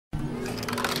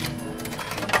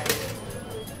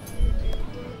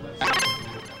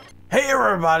Hey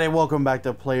everybody, welcome back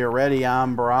to Player Ready.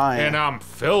 I'm Brian. And I'm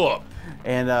Philip.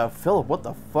 And Philip, what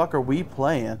the fuck are we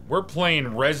playing? We're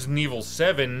playing Resident Evil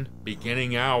VII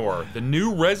Beginning Hour, the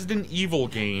new Resident Evil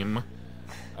game.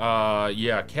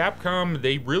 Yeah, Capcom,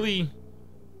 they really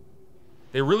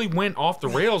went off the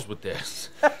rails with this.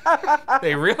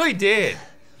 They really did.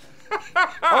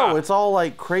 Oh, it's all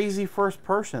like crazy first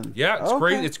person. Yeah, it's okay.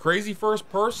 crazy. It's crazy first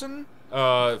person.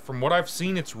 From what I've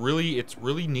seen, it's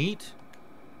really neat.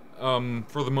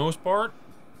 For the most part.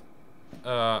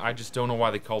 I just don't know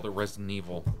why they called it Resident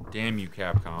Evil. Damn you,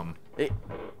 Capcom.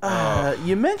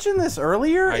 You mentioned this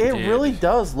earlier. It really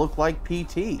does look like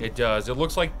PT. It does. It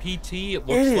looks like PT. It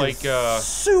looks like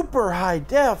super high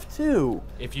def too.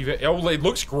 If you, it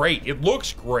looks great. It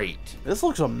looks great. This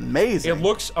looks amazing. It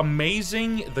looks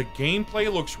amazing. The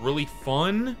gameplay looks really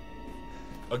fun.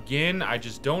 Again, I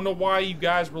just don't know why you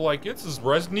guys were like, this is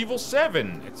Resident Evil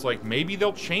 7. It's like, maybe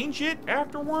they'll change it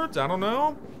afterwards? I don't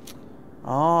know.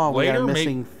 Oh, we got a Later,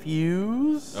 missing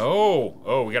fuse.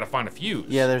 Oh, we gotta find a fuse.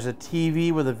 Yeah, there's a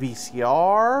TV with a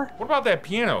VCR. What about that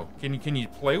piano? Can you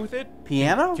play with it?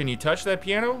 Piano? Can you touch that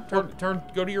piano?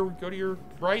 Go to your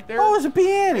right there. Oh, it's a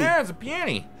piano. Yeah, it's a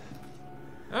piano.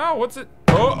 Oh, what's it?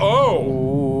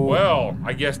 Oh. Well,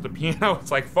 I guess the piano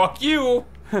is like, fuck you.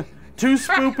 Too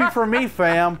spoopy for me,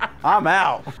 fam. I'm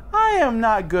out. I am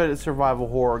not good at survival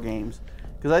horror games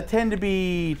because I tend to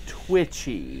be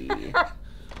twitchy.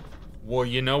 Well,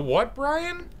 you know what,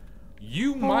 Brian?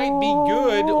 You might be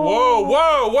good.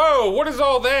 Whoa. What is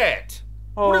all that?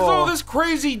 What is all this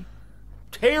crazy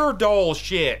hair doll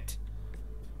shit?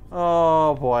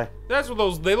 Oh, boy. That's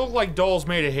what they look like dolls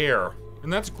made of hair.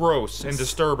 And that's gross and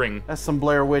disturbing. That's some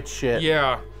Blair Witch shit.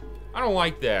 Yeah, I don't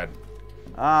like that.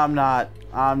 I'm not.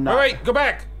 Wait, go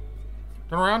back.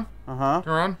 Turn around. Uh-huh.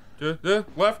 Turn around.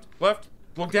 Left.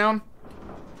 Look down.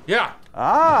 Yeah.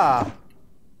 Ah.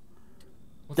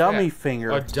 What's Dummy that?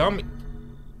 finger. A dummy.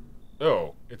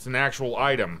 Oh, it's an actual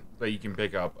item that you can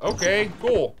pick up. Okay,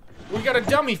 cool. We got a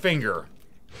dummy finger.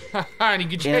 And you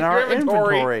can check your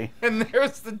inventory. And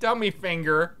there's the dummy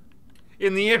finger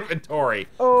in the inventory.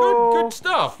 Oh, good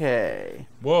stuff. Okay.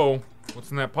 Whoa.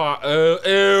 What's in that pot?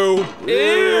 Ew.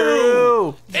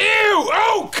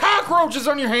 Oh, cockroaches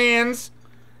on your hands.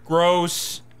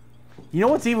 Gross. You know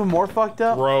what's even more fucked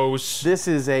up? Gross. This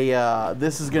is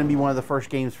gonna be one of the first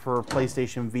games for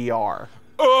PlayStation VR.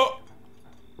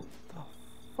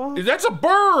 That's a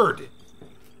bird.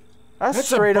 That's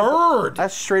straight a bird.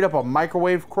 That's straight up a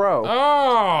microwave crow.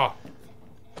 Oh.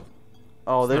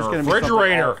 Oh, there's gonna be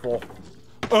refrigerator. something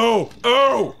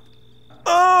awful.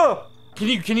 Oh.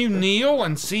 Can you kneel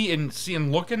and see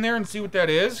and look in there and see what that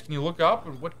is? Can you look up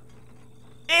and what?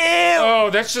 Ew! Oh,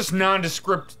 that's just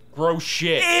nondescript gross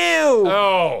shit. Ew!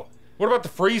 Oh. What about the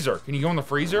freezer? Can you go in the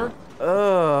freezer?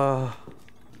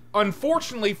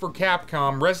 Unfortunately for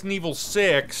Capcom, Resident Evil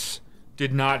 6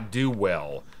 did not do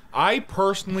well. I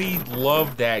personally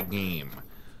loved that game,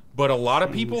 but a lot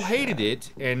of people hated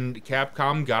it, and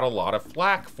Capcom got a lot of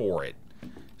flack for it.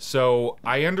 So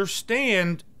I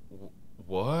understand.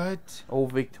 What?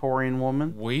 Old Victorian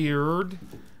woman. Weird.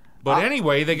 But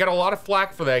anyway, they got a lot of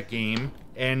flack for that game,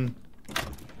 and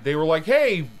they were like,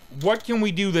 hey, what can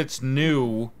we do that's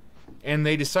new? And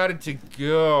they decided to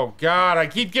go. Oh, God, I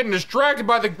keep getting distracted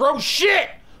by the gross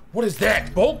shit! What is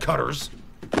that? Bolt cutters?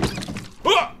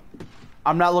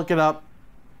 I'm not looking up.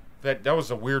 That was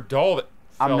a weird doll that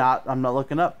fell. I'm not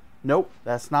looking up. Nope,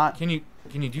 that's not. Can you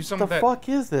do something What the fuck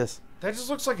is this? That just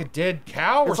looks like a dead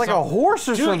cow or It's like something. a horse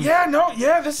or something.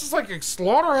 Yeah, this is like a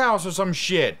slaughterhouse or some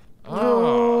shit.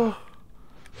 Oh.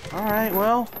 Alright,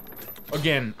 well.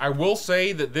 Again, I will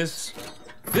say that this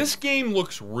game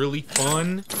looks really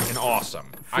fun and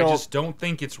awesome. I just don't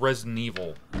think it's Resident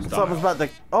Evil style. Something's about the...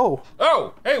 Oh.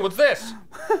 Oh, hey, what's this?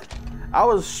 I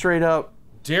was straight up...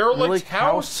 Derelict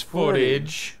house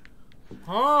footage.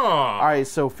 Huh. Alright,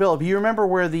 so Philip, you remember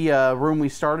where the room we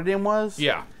started in was?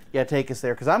 Yeah. Yeah, take us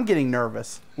there, because I'm getting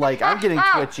nervous. Like, I'm getting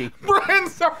twitchy.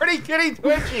 Brian's already getting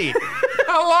twitchy.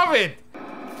 I love it.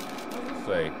 What does it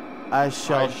say? I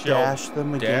shall dash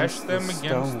them against the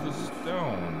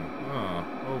stone. Huh,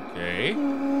 okay.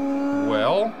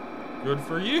 Well, good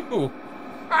for you. All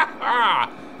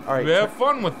right. Have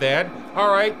fun with that.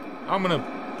 All right, I'm going to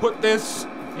put this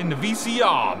in the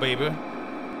VCR, baby.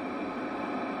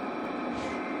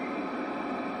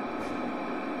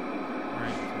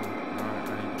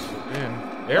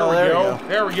 There we go.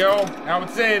 There we go. Now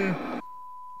it's in.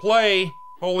 Play.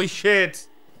 Holy shit.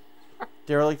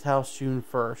 Derelict House, June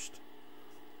 1st.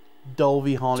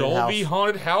 Dolby Haunted House. Dolby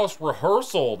Haunted House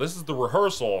rehearsal. This is the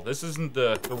rehearsal. This isn't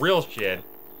the real shit.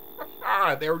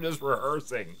 They were just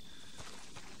rehearsing.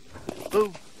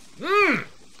 Ooh. Mmm.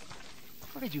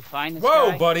 Where did you find this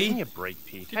Whoa, guy? buddy. Give me a break,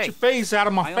 Pete. Get your face out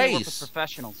of my I only work with face.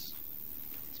 professionals.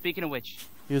 Speaking of which,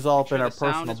 He was all make up in sure our the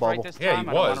sound personal is bubble. right this Yeah, time. he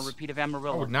I don't want was. a repeat of I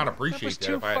Amarillo. would not That appreciate was that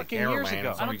 2 if I had a fucking years cameraman ago.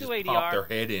 and somebody I don't just do popped ADR.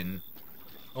 their head in.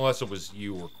 Unless it was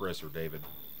you or Chris or David.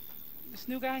 This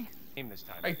new guy? Aim this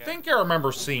time. I okay? think I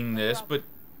remember seeing this, but...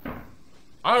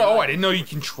 I didn't know you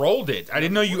controlled it. I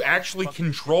didn't know you actually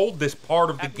controlled this part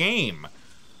of the game.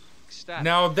 Stat.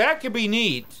 Now, that could be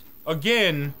neat.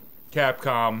 Again,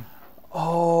 Capcom.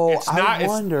 Oh, I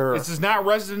wonder. This is not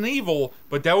Resident Evil,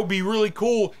 but that would be really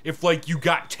cool if, like, you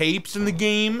got tapes in the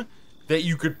game that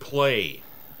you could play.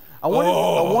 I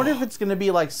wonder if it's going to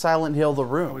be like Silent Hill: The Are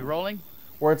we Room, rolling?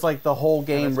 where it's like the whole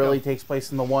game let's really go. takes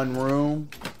place in the one room.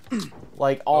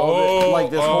 Like all of it,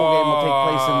 like this whole game will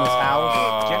take place in this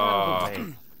house. Get out of the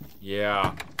way.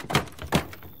 Yeah.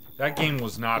 That game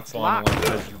was not fun locked.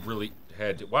 because you really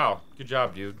had to... Wow, good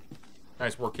job, dude.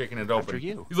 Nice work kicking it open. After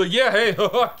you. He's like, yeah, hey,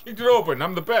 kicked it open.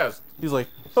 I'm the best. He's like,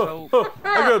 So, I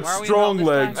why got are we strong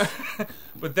involved this legs. time?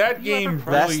 But that You ever game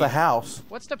press- really... That's the house.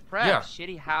 What's the prep? Yeah.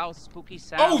 Shitty house, spooky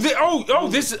sound.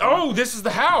 This is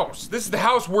the house. This is the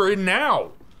house we're in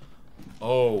now.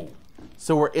 Oh.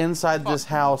 So we're inside this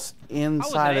house,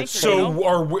 inside a anchor, tape. So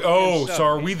are we... Oh, so, so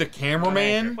are we the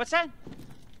cameraman? What's that?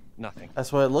 Nothing.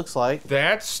 That's what it looks like.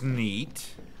 That's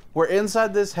neat. We're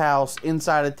inside this house,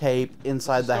 inside a tape,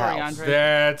 inside the Story, house. Andre.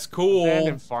 That's cool.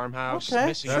 Abandoned farmhouse. Okay,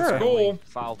 Missing sure. family, Cool.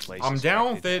 Foul place. I'm down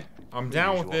with suspected. it. I'm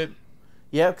down with it.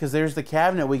 Yeah, because there's the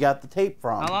cabinet we got the tape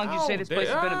from. How long did you say this place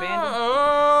has been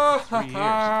abandoned? 3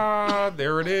 years.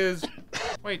 There it is.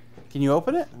 Wait. Can you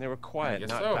open it? And they were quiet, Guess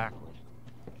not so. backward.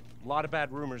 A lot of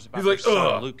bad rumors about He's their like,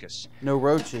 son, "Ugh." Lucas. No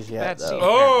roaches yet, Bad though. scene.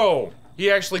 Oh, he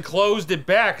actually closed it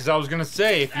back because I was gonna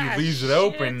say if he Ah, leaves it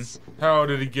open, shit. how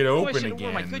did it get Oh, I open should've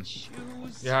worn my again? good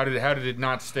shoes. Yeah, how did it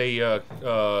not stay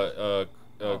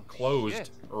closed shit.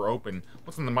 or open?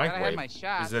 What's in the Gotta have microwave? my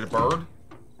shot. Is it a bird?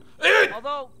 It!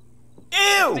 Although,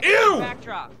 Ew! the Ew!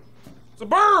 backdrop. It's a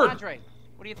bird! Andre,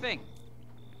 what do you think?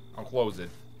 I'll close it.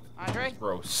 Andre?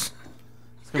 Gross.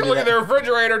 It's You gonna can look be at the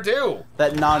refrigerator too.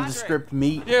 that nondescript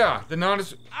meat. Yeah, the non.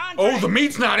 Andre! Oh, the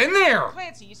meat's not in there.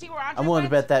 Clancy, you see where Andre I'm willing to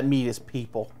went? bet that meat is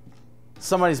people.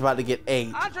 Somebody's about to get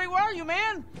ate. Andre, where are you,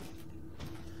 man?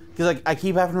 Because like, I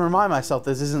keep having to remind myself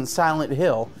this isn't Silent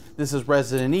Hill. This is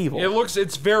Resident Evil.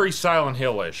 It's very Silent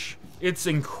Hill-ish. It's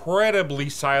incredibly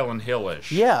Silent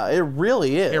Hill-ish. Yeah, it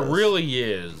really is. It really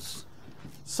is.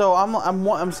 So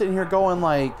I'm sitting here going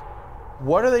like,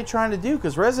 what are they trying to do?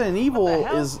 Because Resident Evil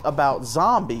hell? is about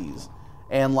zombies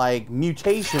and like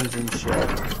mutations and shit.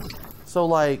 So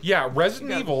like, Yeah, Resident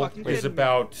You gotta Evil fucking is kidding me.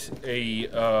 about a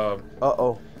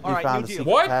uh-oh, he All right, found new a deal.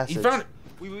 secret what? passage. He found.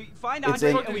 We find It's Andre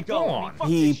in- and we Go go. on. We fuck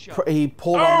He this show. he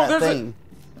pulled Oh, on that there's a- thing.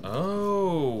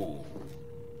 Oh.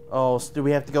 Oh, so do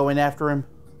we have to go in after him?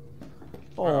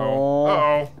 Uh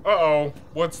Oh, oh.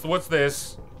 What's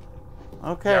this?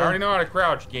 okay. Yeah, I already know how to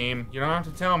crouch, game. You don't have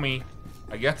to tell me.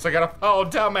 I guess I gotta follow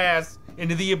dumbass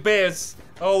into the abyss.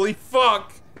 Holy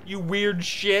fuck, you weird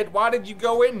shit. Why did you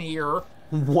go in here?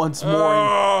 Once more,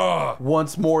 Ugh.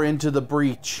 once more into the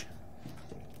breach.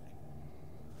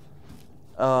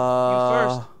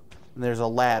 first. And there's a Need a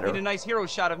ladder. nice hero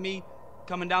shot of me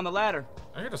coming down the ladder.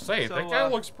 I gotta say, So, that guy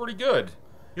looks pretty good.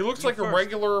 He looks you like a first.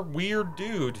 regular weird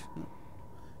dude.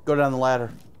 Go down the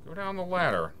ladder. Go down the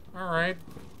ladder. Alright.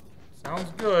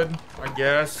 Sounds good. I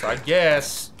guess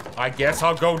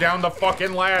I'll go down the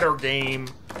fucking ladder, game.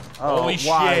 Oh, Holy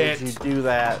why shit. did you do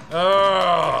that?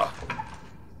 Ugh.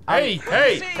 Hey, you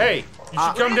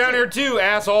should come down here too,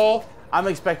 asshole. I'm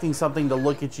expecting something to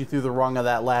look at you through the rung of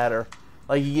that ladder.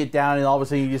 Like you get down and all of a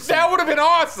sudden you just That would have been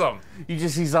awesome. you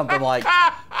just see something like,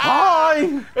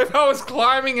 hi! If I was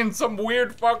climbing and some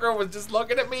weird fucker was just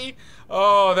looking at me,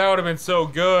 oh, that would have been so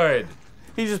good.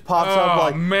 He just pops up Oh,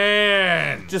 like,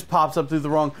 man. just pops up through the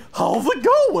rung. How's it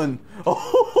going?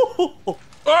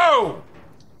 Oh!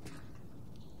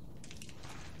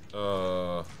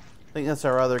 I think that's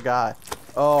our other guy.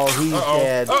 Oh, he's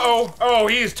dead. Oh,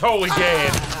 he is totally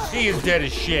dead. He is dead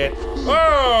as shit.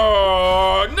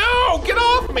 Oh, no, get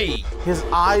off me. His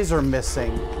eyes are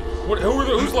missing.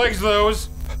 Whose legs are those?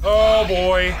 Oh,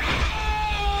 boy.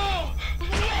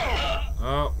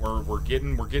 Oh, we're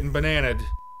getting bananaed.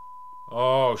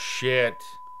 Oh, shit.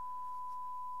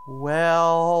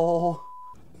 Well,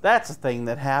 that's a thing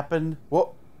that happened.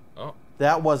 Whoa, Oh,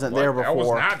 that wasn't there that was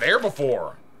before. not there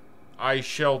before. I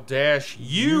shall dash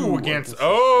you against. against-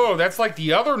 Oh, that's like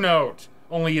the other note.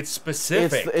 Only it's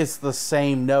specific. It's the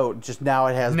same note, just now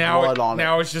it has now blood on it.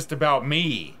 Now it's just about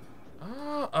me.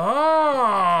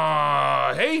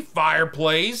 Hey,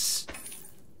 fireplace.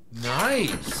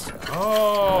 Nice.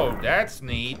 Oh, that's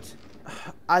neat.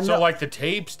 I know. So like the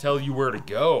tapes tell you where to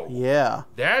go. Yeah.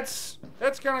 That's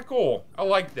kind of cool. I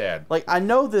like that. Like, I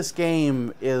know this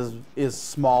game is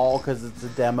small because it's a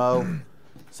demo,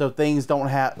 so things don't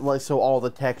have, like, so all the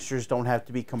textures don't have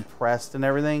to be compressed and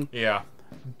everything. Yeah.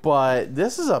 But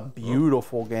this is a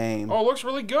beautiful game. Oh, it looks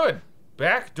really good.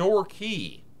 Backdoor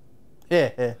key.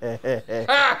 We're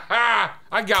Ha ha!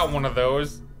 I got one of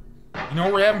those. You know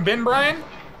where we haven't been, Brian?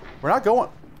 not going.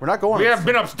 We're not going. We haven't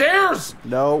been upstairs.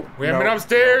 No. We haven't been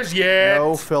upstairs yet.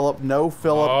 No, Philip. No,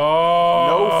 Philip. Oh.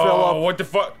 No, Philip. What the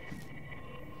fuck? What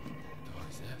the fuck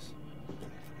is this?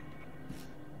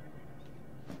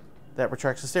 That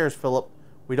retracts the stairs, Philip.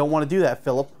 We don't want to do that,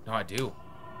 Philip. No, I do.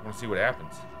 I want to see what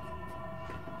happens.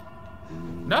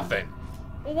 Nothing.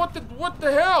 Well, what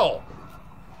the hell?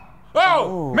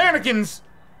 Oh, Oh. mannequins.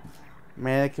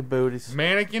 Mannequin booties.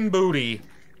 Mannequin booty.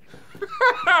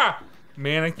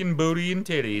 Mannequin booty and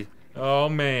titties. Oh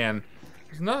man.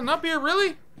 There's nothing up here,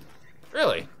 really?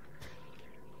 Really?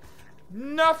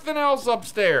 Nothing else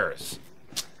upstairs.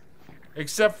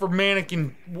 Except for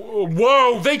mannequin.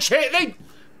 Whoa! They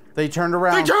turned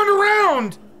around. They turned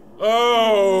around.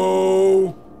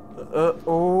 Oh!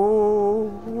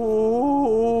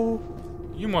 Oh.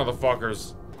 You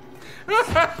motherfuckers.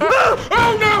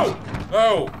 Oh no!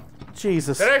 Oh.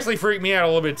 Jesus. That actually freaked me out a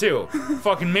little bit too.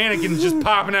 Fucking mannequins just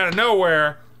popping out of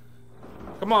nowhere.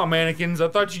 Come on, mannequins. I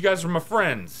thought you guys were my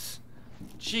friends.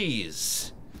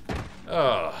 Jeez.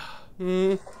 Ugh.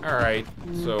 Alright,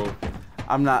 so.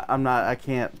 I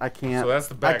can't. So that's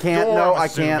the back I can't, door, no, I'm I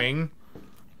can't. assuming.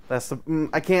 That's the,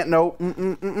 I can't, no.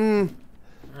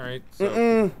 Alright,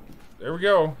 so. There we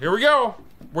go. Here we go.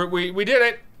 We did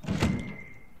it.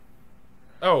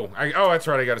 Oh, that's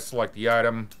right. I gotta select the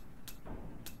item.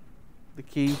 The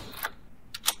key.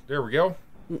 There we go.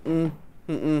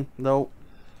 Nope.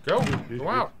 Go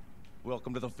out.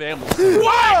 Welcome to the family.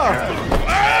 What?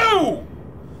 Oh!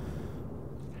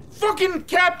 Fucking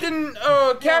Captain,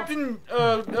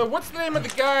 what's the name of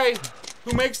the guy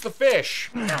who makes the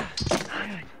fish?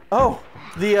 Oh,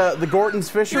 the Gorton's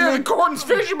fisherman? Yeah, the Gordon's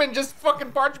fisherman just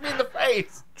fucking punched me in the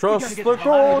face. Trust the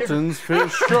Gorton's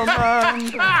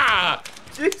fisherman. Ah!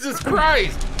 Jesus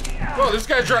Christ. Whoa, this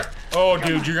guy's right. Oh,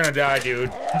 dude, you're gonna die,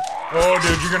 dude. Oh,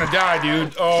 dude, you're gonna die,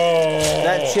 dude. Oh.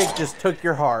 That chick just took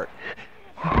your heart.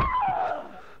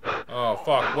 Oh,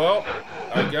 fuck. Well,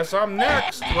 I guess I'm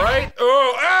next, right?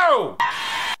 Oh, ow!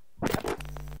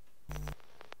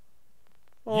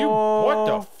 You, what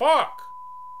the fuck?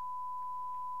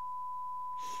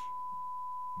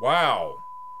 Wow.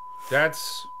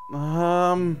 That's...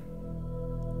 The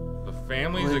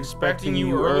family's expecting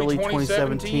you early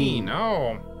 2017.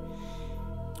 Oh.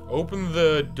 Open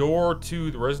the door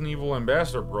to the Resident Evil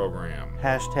Ambassador Program.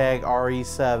 Hashtag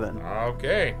RE7.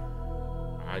 Okay.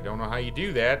 I don't know how you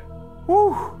do that.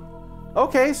 Whew.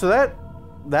 Okay, so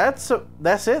that's it?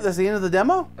 That's the end of the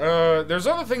demo? There's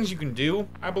other things you can do,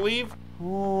 I believe.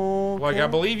 Okay. Like, I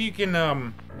believe you can,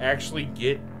 actually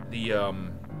get the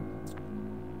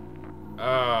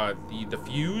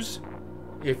fuse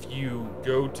if you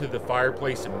go to the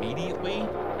fireplace immediately,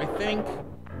 I think.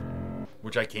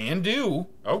 Which I can do.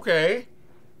 Okay.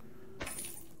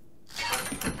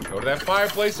 Go to that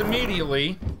fireplace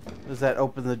immediately. Does that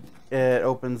open the... It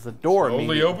opens the door Slowly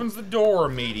immediately. opens the door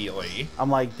immediately. I'm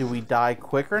like, do we die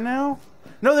quicker now?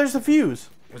 No, there's the fuse.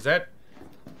 Was that...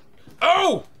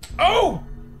 Oh! Oh!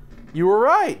 You were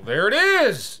right. There it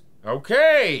is!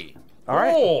 Okay. All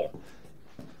right. Cool.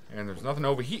 And there's nothing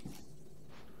over here.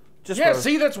 Just Yeah, for-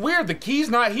 see, that's weird. The key's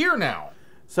not here now.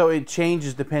 So it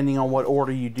changes depending on what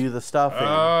order you do the stuff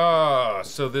in.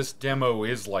 So this demo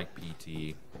is like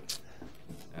PT.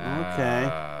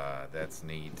 Okay. That's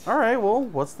neat. All right, well,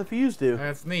 what's the fuse do?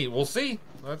 That's neat. We'll see.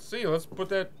 Let's see. Let's put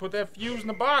that fuse in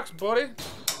the box, buddy.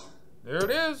 There it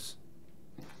is.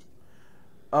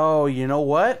 Oh, you know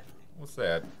what? What's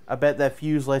that? I bet that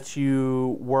fuse lets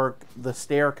you work the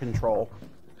stair control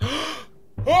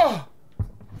Oh!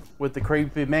 with the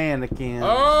creepy mannequin.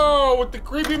 Oh, with the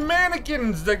creepy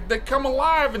mannequins that come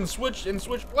alive and switch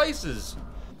places.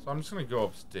 So I'm just gonna go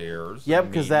upstairs.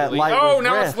 Yep, 'cause that immediately. light Oh, was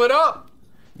now red. it's lit up.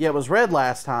 Yeah, it was red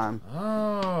last time.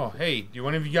 Oh, hey, do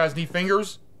any of you guys need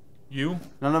fingers? You?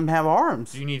 None of them have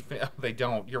arms. Do you need? Oh, they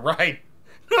don't. You're right.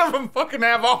 None of them fucking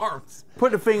have arms.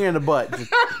 Put a finger in the butt.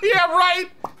 Just- Yeah, right.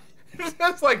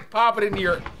 That's like popping into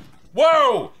your.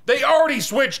 Whoa! They already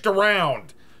switched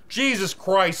around. Jesus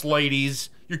Christ, ladies,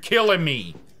 you're killing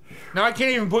me. Now I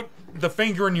can't even put the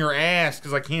finger in your ass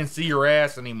because I can't see your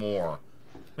ass anymore.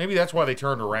 Maybe that's why they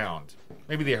turned around.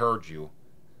 Maybe they heard you.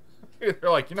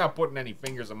 They're like, you're not putting any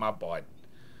fingers in my butt.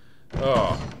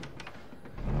 Oh.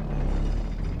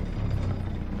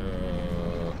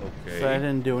 So I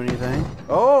didn't do anything.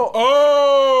 Oh!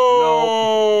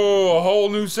 Oh! A whole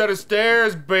new set of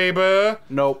stairs, baby.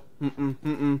 Nope.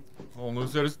 Whole new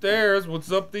set of stairs.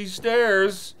 What's up these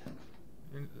stairs?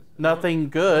 Nothing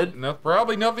good. No,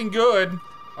 probably nothing good.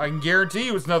 I can guarantee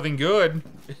you it's nothing good.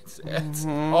 It's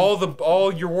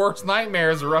all your worst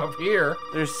nightmares are up here.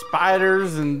 There's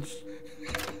spiders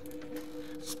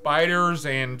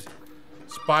and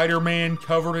Spider-Man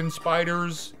covered in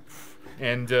spiders.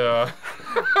 And how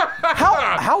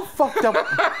fucked up?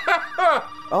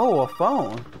 Oh, a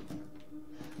phone.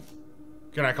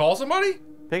 Can I call somebody?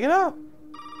 Pick it up.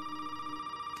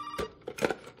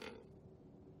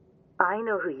 I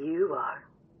know who you are.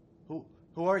 Who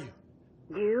are you?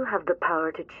 You have the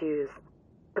power to choose,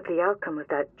 but the outcome of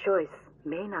that choice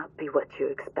may not be what you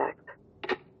expect.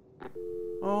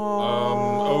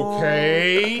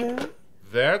 Okay.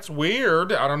 That's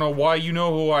weird. I don't know why you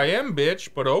know who I am, bitch,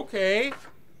 but okay.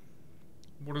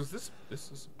 What is this?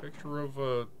 This is a picture of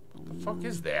what the fuck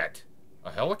is that?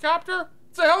 A helicopter?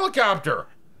 It's a helicopter!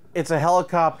 It's a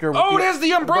helicopter with it has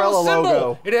the umbrella symbol!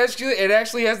 logo. It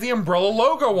actually has the umbrella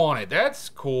logo on it. That's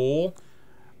cool.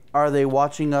 Are they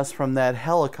watching us from that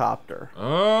helicopter?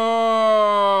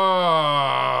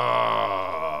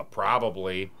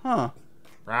 Probably. Huh.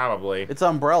 Probably. It's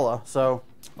Umbrella, so...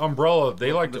 Umbrella,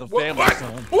 they like to... Little family, What?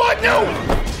 son. What? No!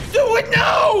 Do it,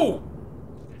 no!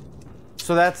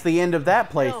 So that's the end of that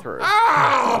playthrough.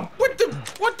 Ah! What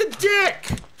the dick?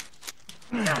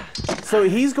 So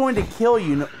he's going to kill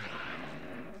you. No...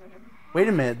 Wait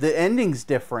a minute, the ending's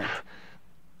different.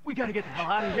 We gotta get the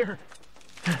hell out of here.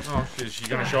 Oh, shit, is she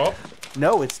gonna show up?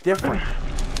 No, it's different.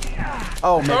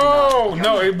 Oh, maybe not. Oh,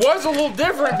 no, it was a little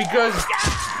different because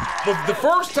the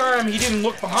first time he didn't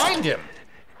look behind him.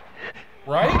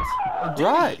 Right? Or did he?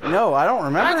 Right. No, I don't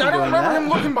remember I him don't doing remember that. him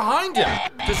looking behind him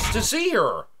to see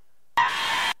her.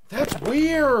 That's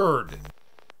weird.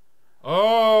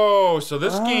 Oh, so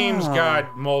this game's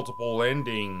got multiple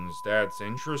endings. That's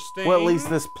interesting. Well, at least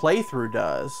this playthrough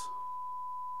does.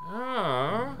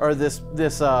 Ah. Or this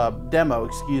demo,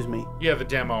 excuse me. Yeah, the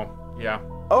demo. Yeah.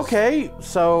 Okay,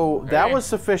 so that Okay. was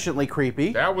sufficiently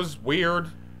creepy. That was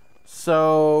weird.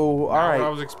 So, Not what I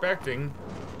alright. was expecting.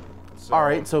 So,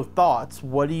 Alright, so thoughts.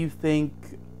 What do you think?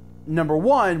 Number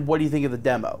one, what do you think of the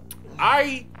demo?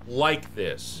 I like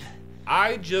this.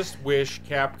 I just wish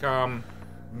Capcom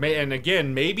and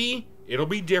again, maybe it'll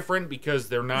be different because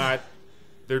they're not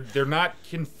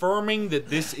confirming that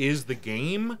this is the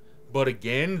game, but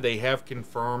again, they have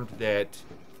confirmed that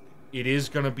it is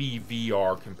going to be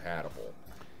VR compatible.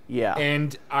 Yeah.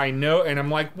 And I know, and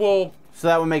I'm like, well, So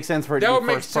that would make sense for it to that be would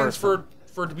make first sense person.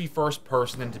 for it to be first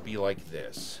person and to be like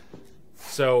this.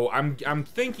 So I'm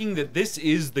thinking that this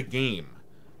is the game,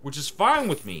 which is fine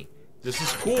with me. This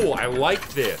is cool. I like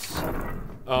this.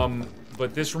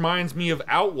 But this reminds me of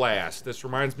Outlast. This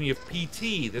reminds me of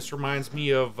PT. This reminds me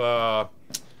of there are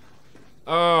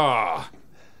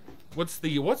a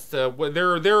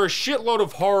shitload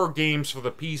of horror games for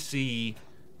the PC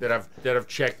that I've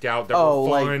checked out that were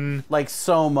fun. like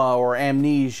Soma or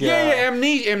Amnesia. Yeah,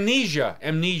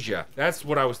 Amnesia. That's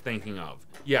what I was thinking of.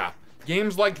 Yeah,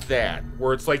 games like that,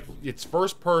 where it's like, it's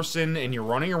first person and you're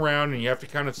running around and you have to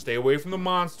kind of stay away from the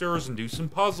monsters and do some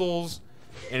puzzles.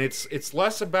 And it's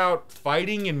less about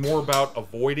fighting and more about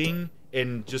avoiding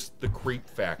and just the creep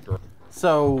factor.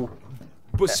 So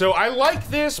I like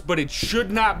this, but it should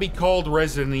not be called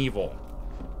Resident Evil.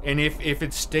 And if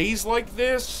it stays like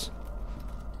this,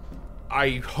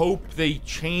 I hope they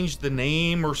change the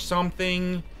name or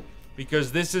something,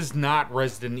 because this is not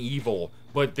Resident Evil.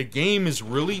 But the game is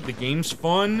the game's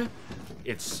fun.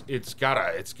 It's got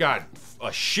a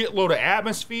shitload of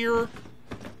atmosphere.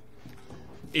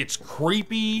 It's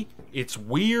creepy. It's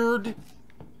weird.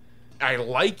 I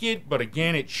like it, but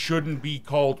again, it shouldn't be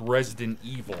called Resident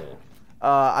Evil.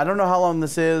 I don't know how long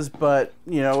this is, but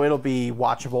it'll be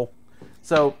watchable.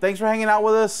 So thanks for hanging out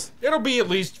with us. It'll be at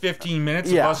least 15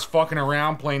 minutes of us fucking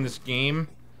around playing this game.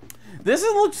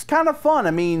 Looks kind of fun.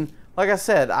 I mean, like I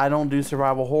said, I don't do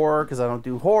survival horror because I don't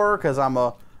do horror because I'm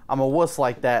a wuss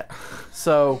like that.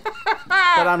 So,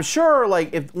 but I'm sure,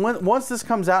 like, once this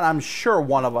comes out, I'm sure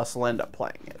one of us will end up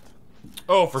playing it.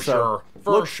 Oh, for sure.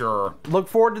 For sure. Look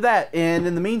forward to that. And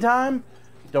in the meantime,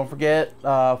 don't forget,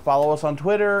 follow us on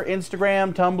Twitter,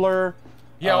 Instagram, Tumblr.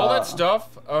 Yeah, all that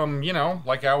stuff.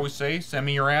 Like I always say, send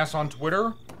me your ass on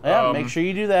Twitter. Yeah, make sure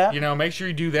you do that. Make sure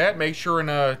you do that. Make sure and,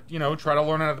 try to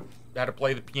learn how to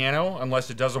play the piano, unless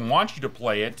it doesn't want you to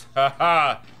play it.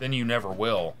 Haha, then you never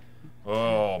will.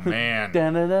 Oh, man.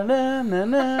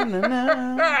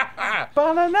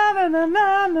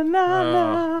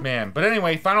 Man. But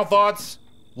anyway, final thoughts.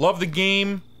 Love the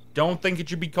game. don't think it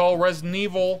should be called Resident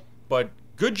Evil, but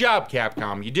good job,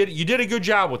 Capcom. You did a good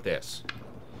job with this.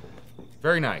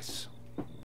 Very nice.